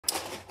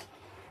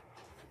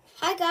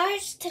Hi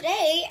guys,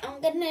 today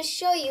I'm gonna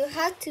show you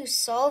how to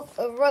solve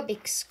a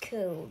Rubik's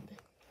Cube.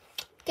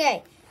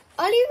 Okay,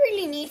 all you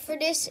really need for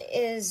this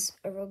is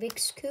a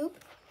Rubik's Cube.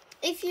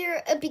 If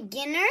you're a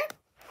beginner,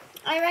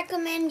 I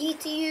recommend you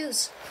to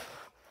use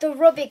the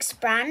Rubik's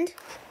brand.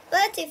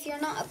 But if you're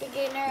not a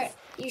beginner,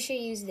 you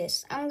should use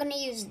this. I'm gonna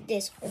use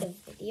this for the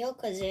video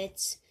because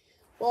it's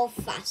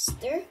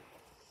faster.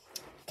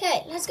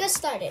 Okay, let's get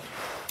started.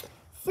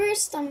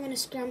 First, I'm gonna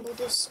scramble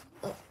this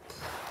up.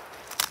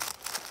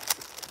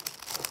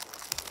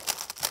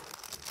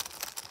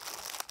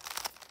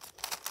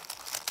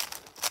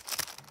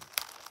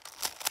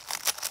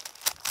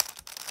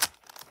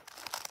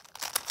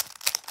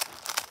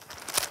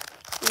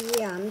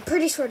 Yeah, I'm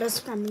pretty sure that's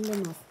scrambling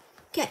them off.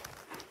 Okay.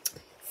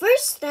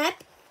 First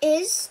step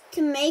is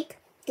to make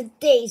the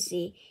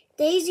daisy.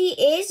 Daisy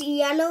is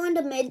yellow in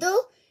the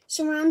middle,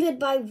 surrounded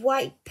by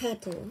white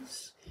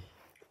petals.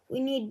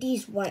 We need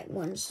these white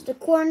ones. The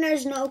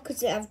corners, no, because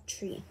they have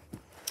 3.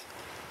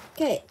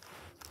 Okay.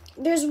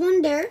 There's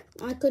one there.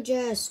 I could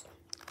just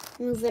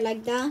move it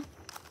like that.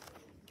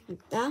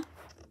 Like that.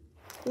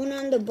 One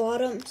on the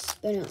bottom,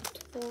 spin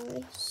it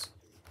twice.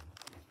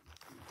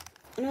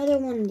 Another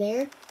one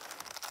there.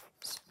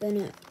 Spin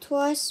it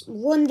twice.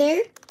 One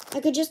there.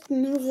 I could just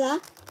move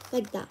that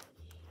like that.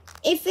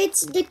 If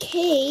it's the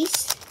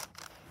case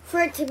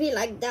for it to be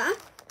like that,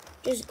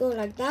 just go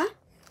like that.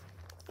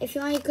 If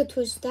you want, you could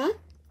twist that.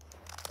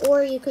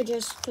 Or you could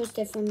just twist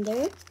it from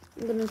there.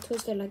 I'm going to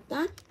twist it like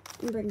that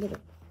and bring it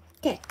up.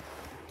 Okay.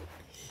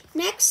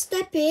 Next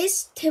step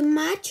is to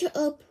match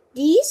up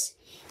these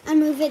and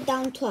move it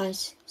down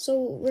twice. So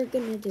we're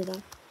going to do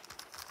that.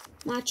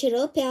 Match it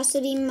up. It has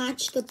to be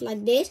matched up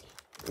like this.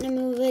 And then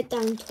move it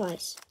down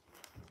twice.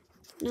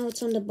 Now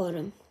it's on the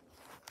bottom.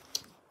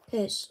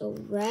 Okay, so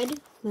red.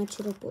 Match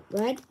it up with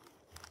red.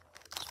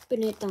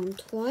 Spin it down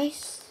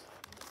twice.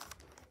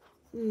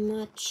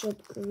 Match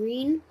up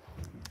green.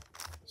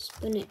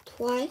 Spin it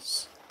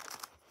twice.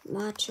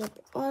 Match up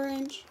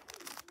orange.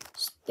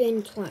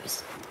 Spin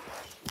twice.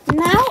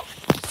 Now,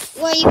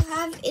 what you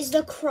have is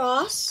the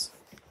cross.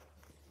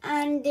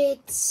 And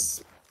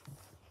it's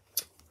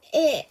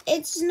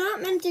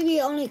not meant to be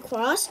only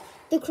cross.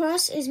 The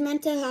cross is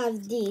meant to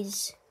have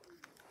these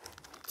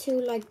 2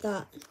 like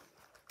that.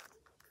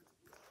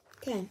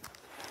 Okay.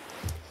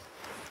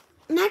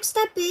 Next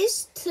step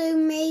is to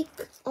make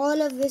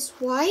all of this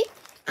white,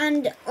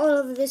 and all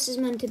of this is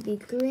meant to be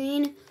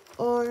green,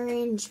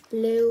 orange,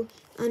 blue,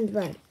 and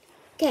red.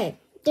 Okay,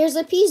 there's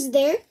a piece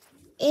there.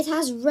 It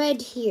has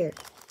red here.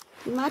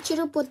 You match it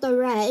up with the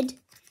red.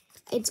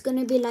 It's going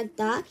to be like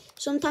that.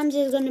 Sometimes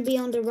it's going to be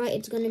on the right.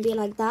 It's going to be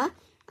like that.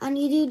 And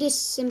you do this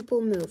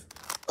simple move.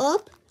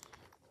 Up,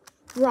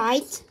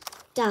 right,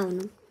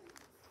 down.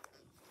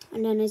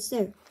 And then it's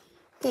there.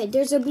 Okay,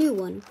 there's a blue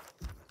one.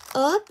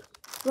 Up,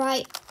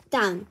 right,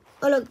 down.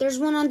 Oh, look, there's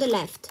one on the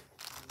left.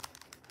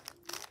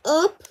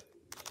 Up,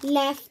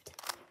 left,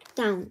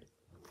 down.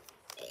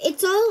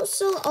 It's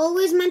also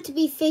always meant to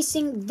be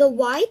facing the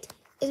white.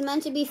 It's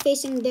meant to be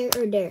facing there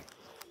or there.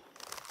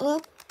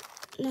 Up,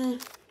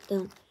 left,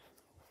 down.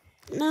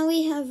 Now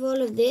we have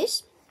all of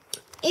this.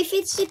 If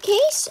it's the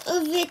case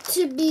of it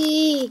to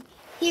be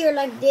here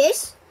like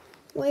this,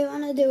 what you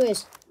want to do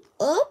is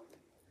up,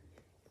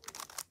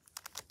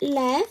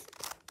 left,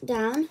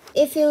 down.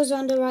 If it was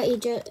on the right,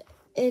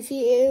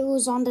 it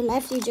was on the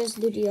left, you just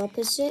do the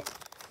opposite.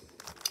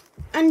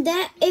 And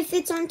then if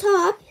it's on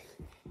top,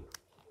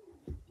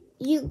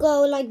 you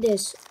go like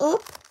this.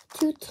 Up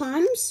 2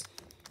 times,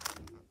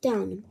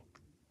 down.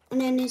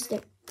 And then it's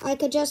there. I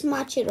could just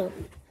match it up.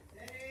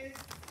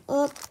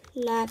 Up,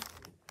 left,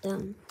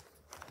 down.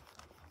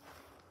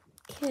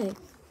 Okay.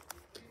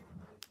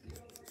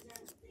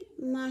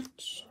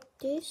 Match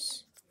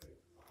this.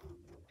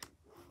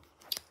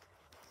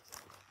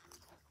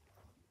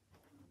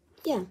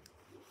 Yeah.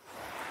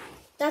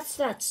 That's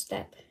that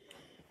step.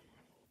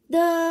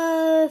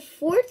 The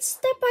 4th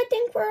step I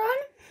think we're on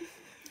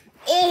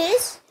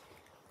is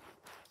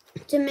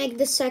to make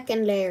the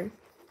second layer.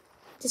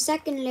 The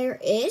second layer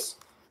is,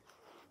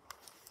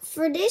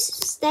 for this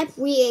step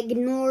we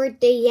ignore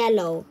the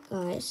yellow,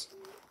 guys.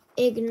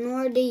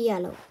 Ignore the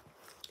yellow.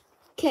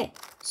 Okay,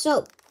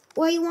 so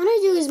what you want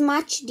to do is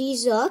match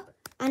these up,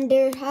 and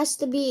there has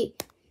to be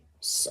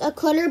a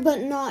color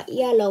but not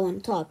yellow on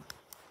top.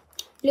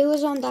 Blue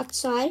is on that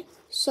side,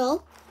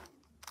 so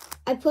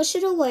I push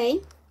it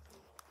away,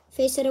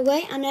 face it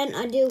away, and then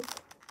I do,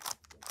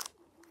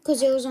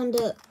 because it was on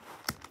the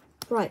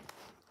right.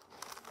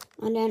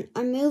 And then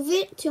I move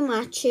it to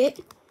match it.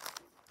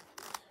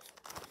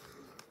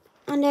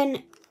 And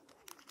then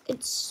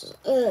it's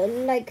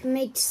like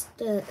makes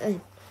the...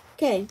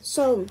 okay,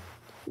 so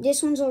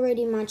this one's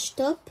already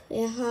matched up.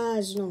 It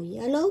has no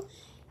yellow.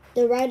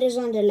 The red is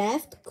on the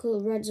left,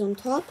 red's on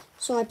top.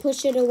 So I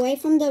push it away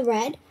from the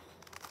red.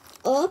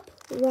 Up,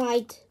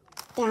 right,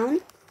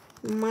 down.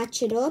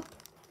 Match it up.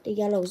 The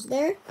yellow's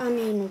there.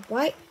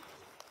 White.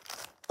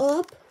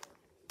 Up,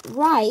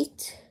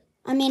 right.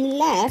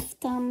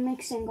 Left. I'm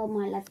mixing up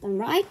my left and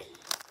right.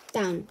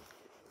 Down.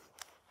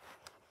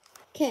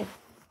 Okay.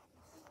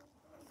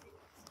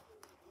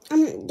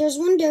 There's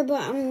one there,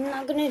 but I'm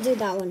not gonna do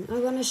that one.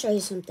 I'm gonna show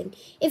you something.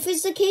 If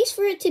it's the case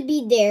for it to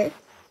be there,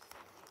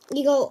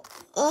 you go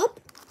up,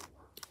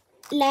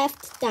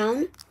 left,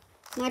 down,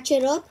 match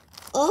it up,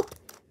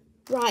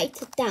 right,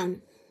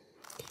 down.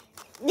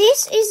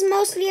 This is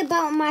mostly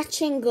about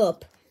matching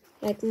up.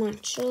 Like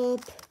match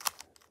up.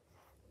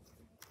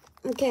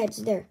 Okay, it's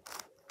there.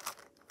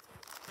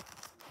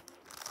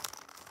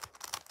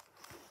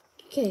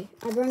 Okay,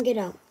 I bring it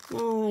out.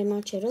 Now I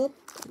match it up.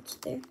 It's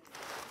there.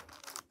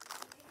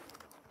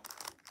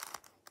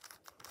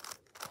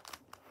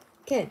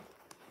 Okay.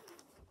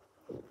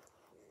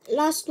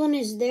 Last one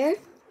is there.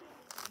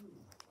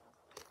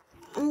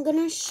 I'm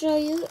gonna show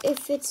you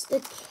if it's the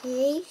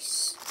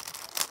case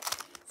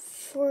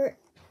for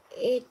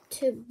it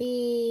to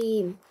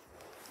be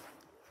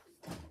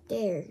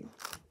there.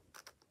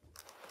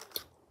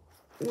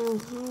 Now,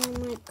 how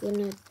am I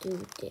gonna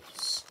do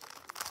this?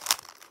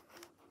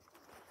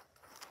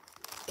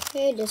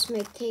 Okay, this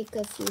might take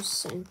a few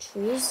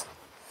centuries.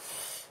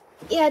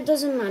 Yeah, it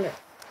doesn't matter.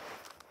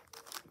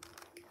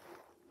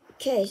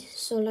 Okay,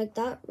 so like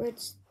that,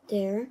 it's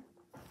there.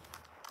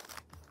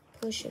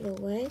 Push it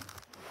away.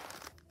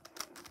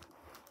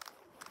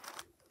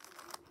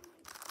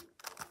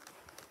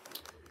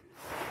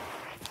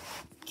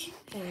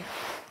 Okay.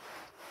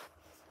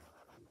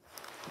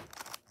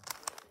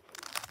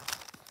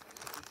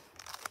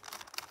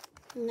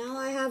 Now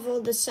I have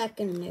all the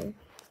second there.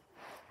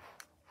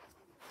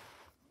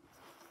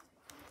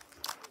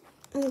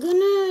 I'm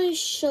gonna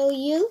show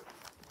you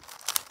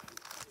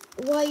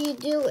what you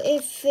do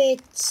if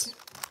it's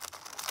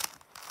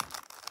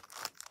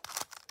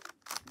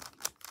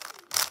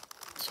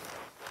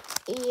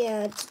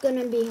it's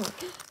gonna be hard.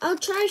 I'll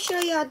try to show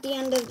you at the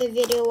end of the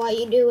video what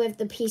you do if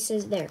the piece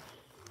is there.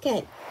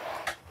 Okay.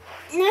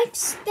 Next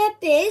step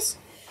is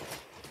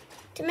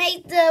to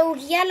make the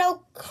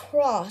yellow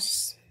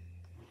cross.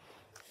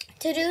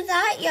 To do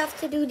that, you have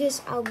to do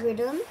this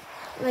algorithm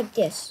like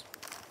this.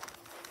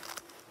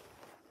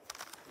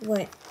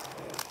 Wait.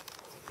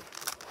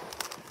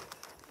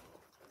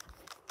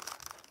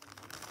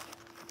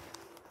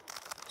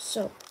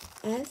 So,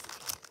 F.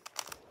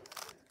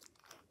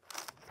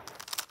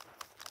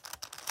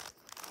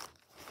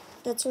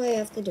 That's what you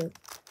have to do.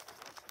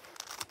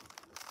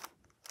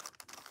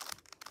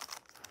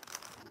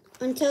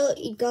 Until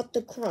you got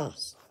the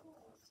cross.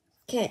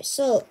 Okay,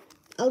 so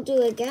I'll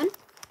do it again.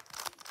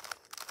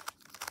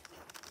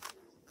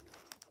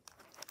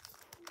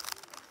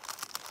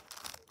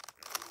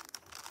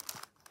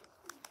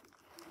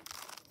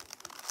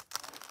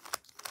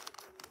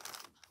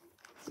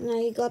 Now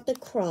you got the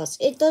cross.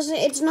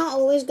 It's not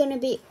always going to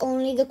be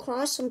only the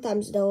cross.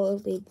 Sometimes there will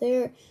be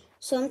there.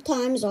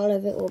 Sometimes all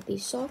of it will be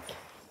soft.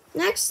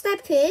 Next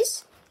step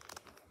is,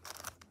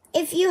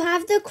 if you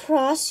have the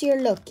cross, you're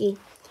lucky.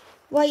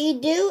 What you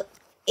do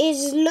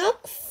is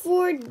look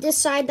for the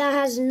side that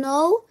has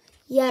no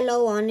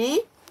yellow on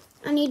it.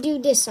 And you do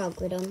this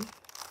algorithm.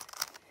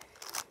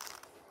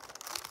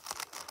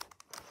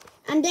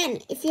 And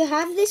then, if you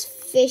have this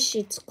fish,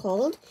 it's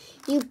called,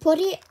 you put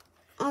it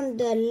on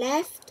the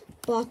left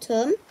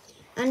bottom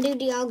and do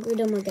the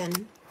algorithm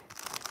again.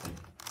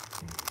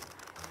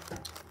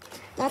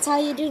 That's how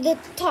you do the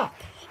top.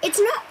 It's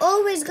not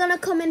always gonna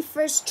come in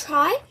first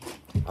try.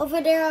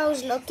 Over there I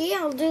was lucky.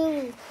 I'll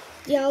do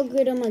the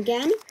algorithm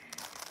again.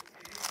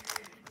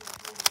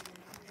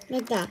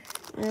 Like that.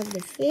 I have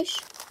the fish.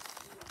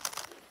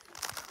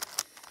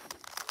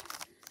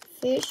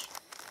 Fish.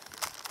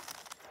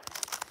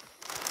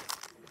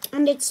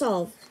 And it's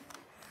solved.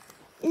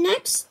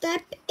 Next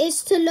step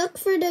is to look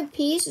for the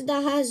piece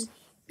that has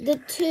the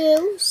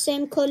two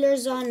same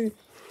colors on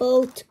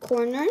both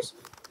corners.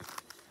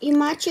 You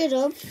match it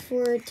up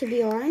for it to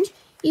be orange.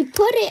 You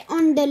put it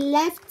on the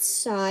left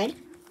side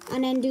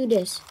and then do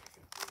this.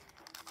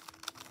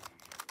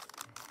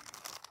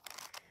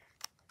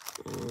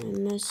 I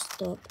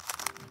messed up.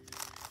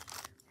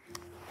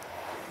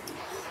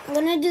 I'm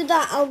gonna do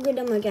that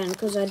algorithm again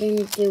because I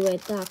didn't do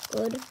it that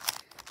good.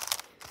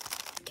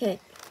 Okay,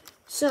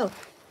 so,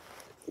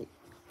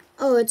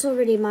 oh, it's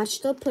already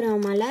matched up. Put it on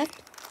my left.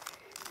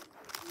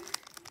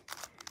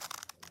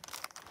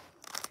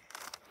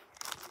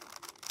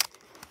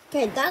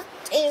 Okay, that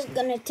is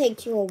gonna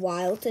take you a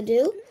while to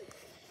do.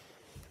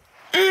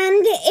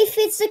 And if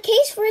it's the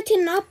case for it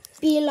to not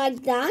be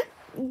like that,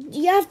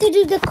 you have to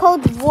do the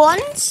code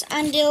once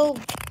and it'll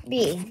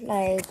be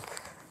like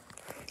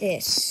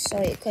this, so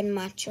it can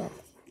match up.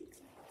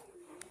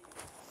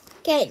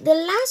 Okay, the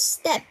last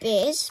step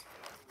is,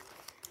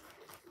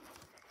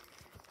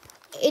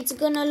 it's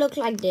gonna look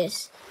like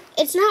this.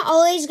 It's not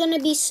always gonna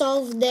be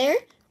solved there,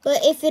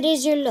 but if it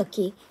is, you're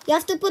lucky. You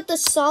have to put the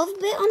solved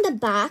bit on the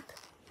back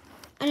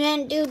and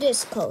then do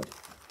this code.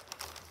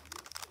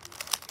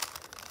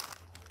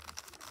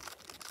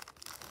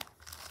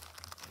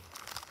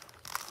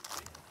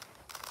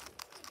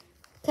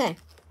 Okay,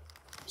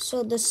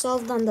 so the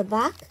solved on the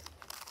back.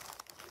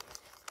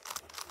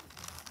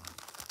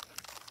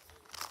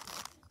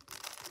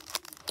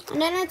 And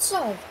then it's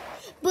solved.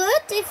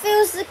 But if it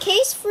was the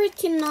case for it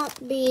to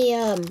not be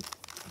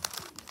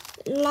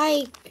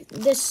like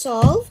this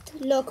solved,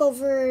 look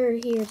over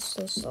here, it's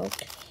still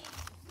solved.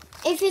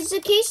 If it's a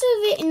case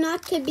of it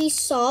not to be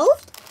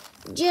solved,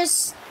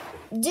 just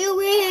do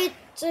it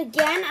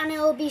again and it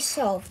will be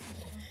solved.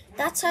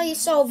 That's how you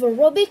solve a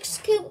Rubik's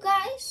Cube,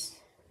 guys.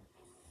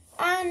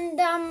 And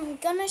I'm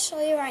gonna show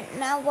you right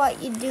now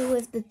what you do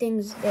with the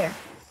things there.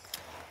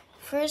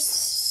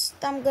 First,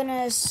 I'm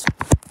gonna...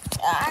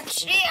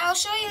 Actually, I'll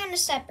show you in a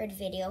separate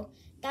video.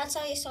 That's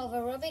how you solve a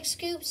Rubik's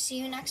Cube. See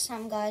you next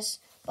time, guys.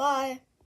 Bye.